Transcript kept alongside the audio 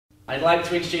I'd like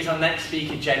to introduce our next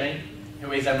speaker, Jenny,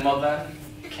 who is a mother,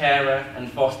 carer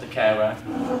and foster carer.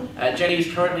 Jenny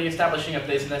is currently establishing a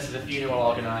business as a funeral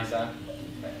organiser.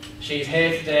 She's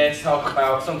here today to talk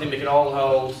about something we can all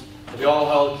hold, that we all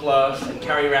hold close and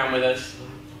carry around with us.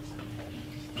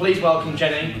 Please welcome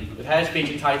Jenny with her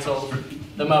speech entitled,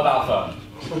 The Mobile Phone.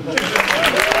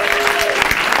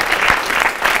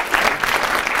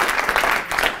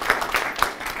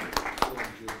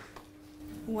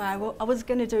 Wow, well, I was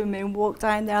going to do a moonwalk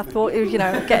down there. I thought, you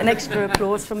know, get an extra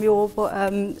applause from you all, but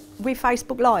we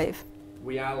Facebook Live.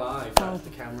 We are live. That's the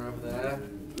camera over there.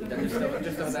 Just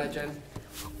over there, Jen.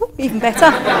 Ooh, even better.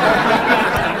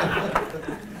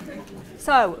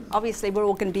 So, obviously, we're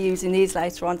all going to be using these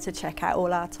later on to check out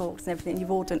all our talks and everything.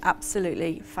 You've all done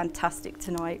absolutely fantastic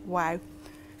tonight. Wow.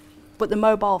 But the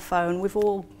mobile phone, we've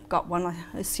all got one, I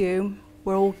assume.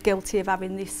 We're all guilty of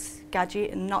having this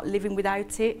gadget and not living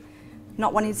without it.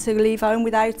 Not wanting to leave home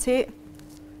without it,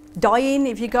 dying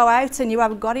if you go out and you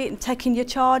haven't got it, and taking your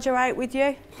charger out with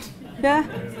you. Yeah?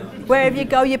 Wherever you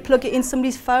go, you plug it in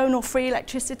somebody's phone or free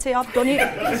electricity. I've done it.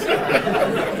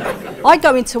 I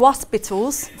go into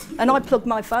hospitals and I plug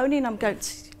my phone in. I'm going,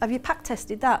 have you pack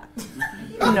tested that?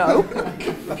 No.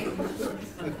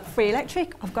 Free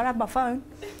electric, I've got to have my phone.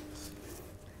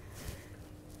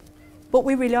 But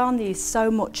we rely on these so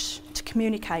much to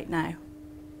communicate now.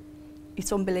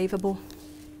 It's unbelievable.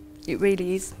 It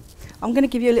really is. I'm going to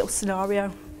give you a little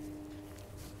scenario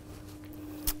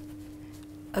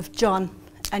of John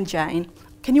and Jane.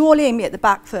 Can you all hear me at the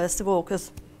back first of all?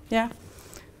 Because, yeah?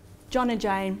 John and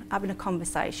Jane having a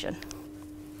conversation.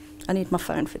 I need my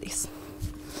phone for this.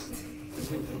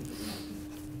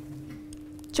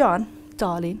 John,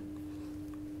 darling,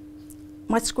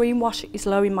 my screen wash is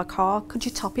low in my car. Could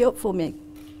you top it up for me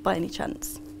by any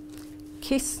chance?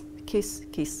 Kiss. Kiss,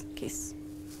 kiss, kiss.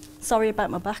 Sorry about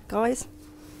my back, guys.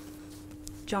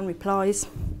 John replies,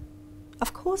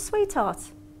 of course, sweetheart.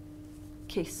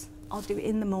 Kiss. I'll do it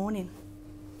in the morning.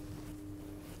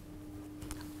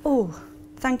 Oh,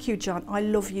 thank you, John. I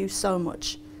love you so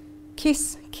much.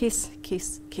 Kiss, kiss,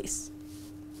 kiss, kiss.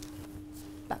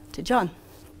 Back to John.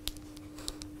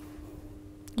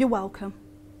 You're welcome.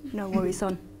 No worries,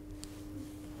 son.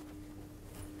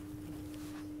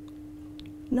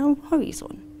 No worries,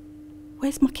 son.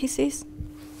 Where's my kisses?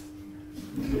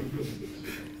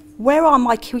 Where are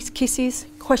my kisses?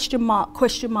 Question mark,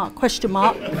 question mark, question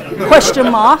mark, question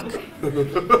mark.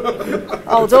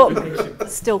 Hold up.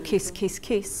 Still kiss, kiss,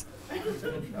 kiss.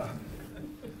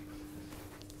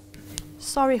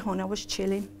 Sorry, hon, I was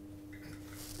chilling.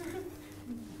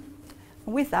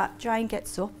 And with that, Jane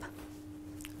gets up,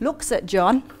 looks at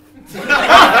John.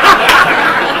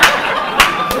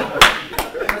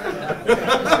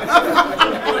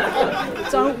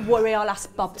 Don't worry, I'll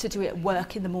ask Bob to do it at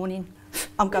work in the morning.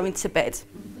 I'm going to bed.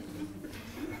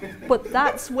 But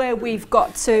that's where we've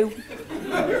got to.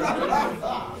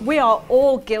 We are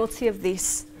all guilty of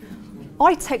this.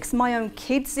 I text my own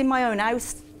kids in my own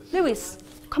house, Lewis,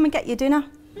 come and get your dinner.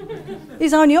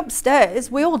 He's only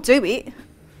upstairs, we all do it.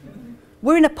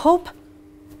 We're in a pub,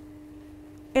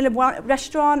 in a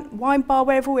restaurant, wine bar,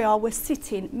 wherever we are, we're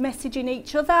sitting, messaging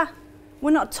each other.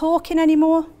 We're not talking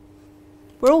anymore.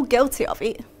 We're all guilty of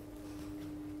it.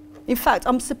 In fact,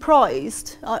 I'm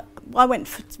surprised. I went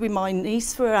with my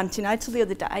niece for her antenatal the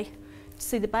other day to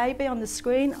see the baby on the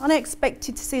screen. I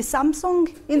expected to see a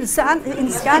Samsung in the scan.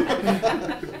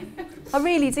 I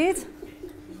really did.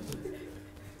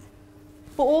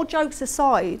 But all jokes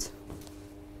aside,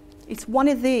 it's one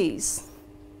of these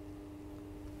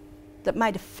that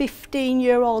made a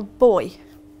 15-year-old boy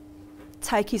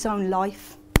take his own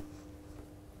life.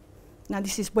 Now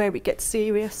this is where it gets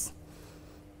serious.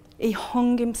 He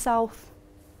hung himself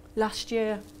last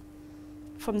year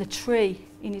from the tree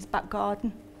in his back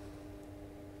garden,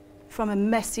 from a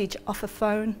message off a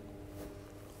phone.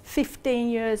 15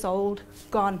 years old,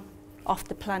 gone off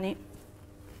the planet.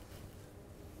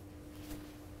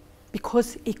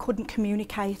 Because he couldn't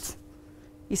communicate.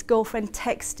 His girlfriend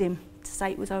texted him to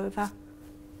say it was over.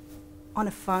 On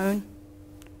a phone.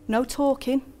 No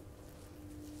talking.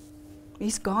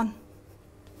 He's gone.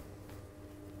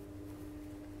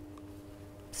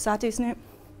 Sad, isn't it?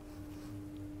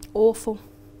 Awful.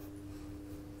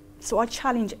 So I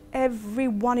challenge every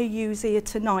one of you here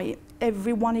tonight,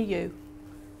 every one of you,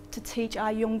 to teach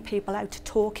our young people how to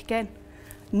talk again,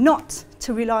 not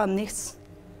to rely on this.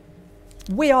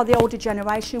 We are the older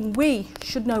generation, we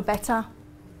should know better.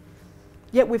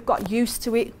 Yet we've got used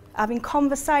to it, having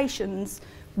conversations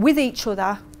with each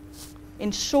other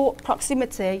in short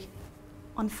proximity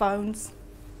on phones.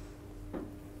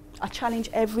 I challenge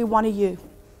every one of you,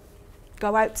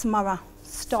 go out tomorrow,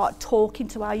 start talking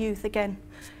to our youth again.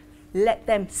 Let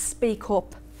them speak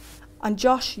up. And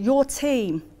Josh, your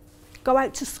team, go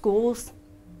out to schools,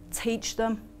 teach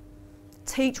them.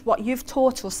 Teach what you've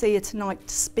taught us here tonight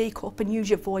to speak up and use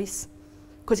your voice,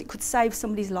 because it could save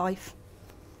somebody's life.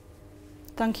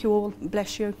 Thank you all, and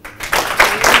bless you.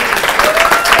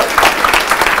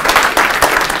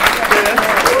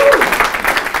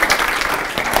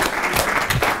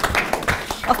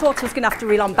 I thought I was going to have to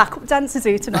reel on backup dancers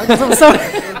here tonight, I'm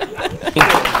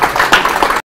sorry.